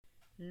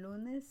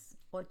Lunes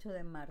 8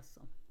 de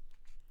marzo.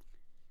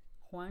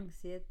 Juan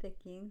 7,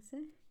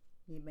 15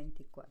 y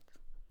 24.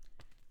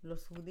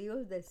 Los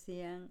judíos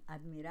decían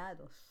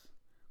admirados: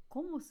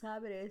 ¿cómo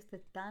sabe éste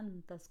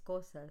tantas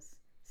cosas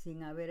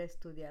sin haber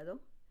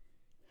estudiado?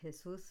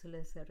 Jesús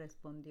les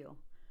respondió: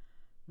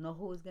 no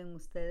juzguen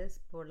ustedes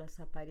por las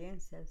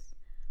apariencias.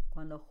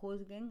 Cuando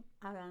juzguen,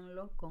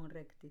 háganlo con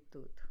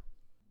rectitud.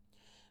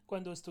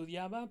 Cuando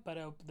estudiaba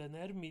para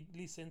obtener mi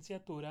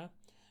licenciatura,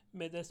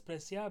 me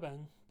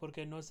despreciaban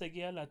porque no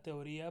seguía la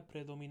teoría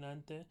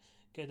predominante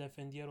que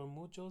defendieron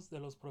muchos de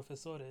los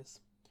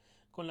profesores,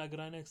 con la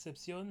gran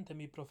excepción de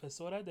mi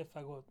profesora de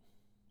fagot.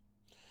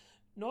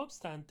 No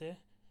obstante,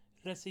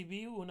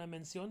 recibí una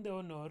mención de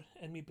honor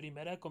en mi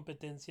primera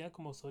competencia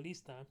como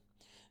solista,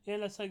 y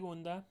en la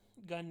segunda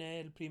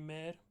gané el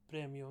primer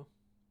premio.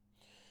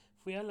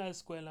 Fui a la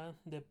escuela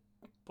de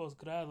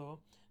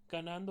posgrado,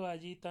 ganando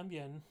allí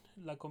también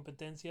la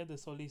competencia de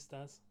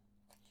solistas.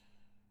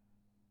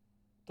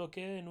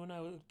 Toqué en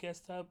una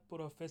orquesta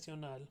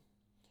profesional.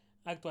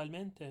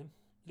 Actualmente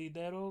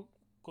lidero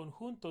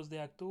conjuntos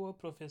de actúo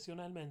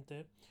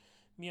profesionalmente,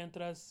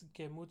 mientras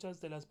que muchas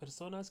de las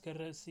personas que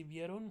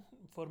recibieron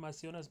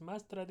formaciones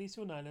más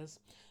tradicionales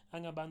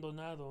han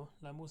abandonado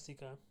la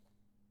música.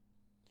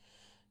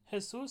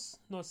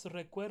 Jesús nos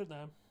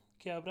recuerda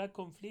que habrá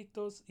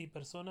conflictos y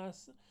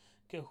personas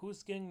que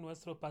juzguen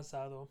nuestro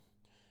pasado,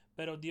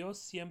 pero Dios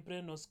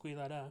siempre nos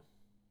cuidará.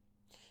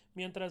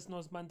 Mientras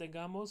nos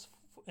mantengamos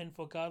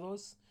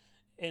enfocados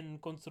en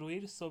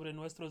construir sobre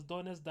nuestros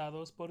dones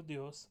dados por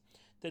Dios,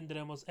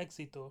 tendremos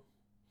éxito.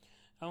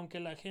 Aunque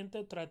la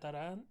gente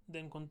tratará de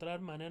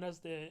encontrar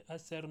maneras de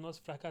hacernos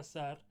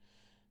fracasar,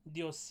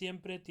 Dios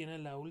siempre tiene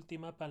la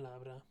última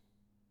palabra.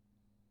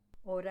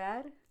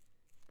 Orar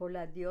por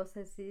la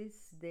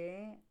diócesis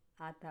de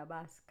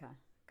Athabasca,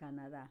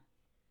 Canadá.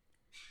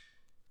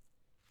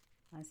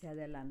 Hacia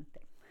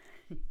adelante.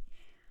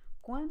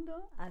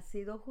 ¿Cuándo has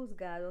sido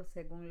juzgado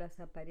según las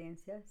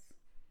apariencias?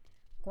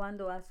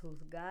 ¿Cuándo has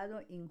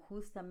juzgado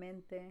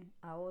injustamente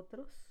a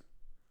otros?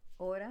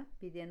 Ora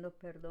pidiendo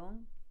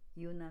perdón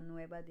y una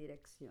nueva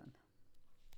dirección.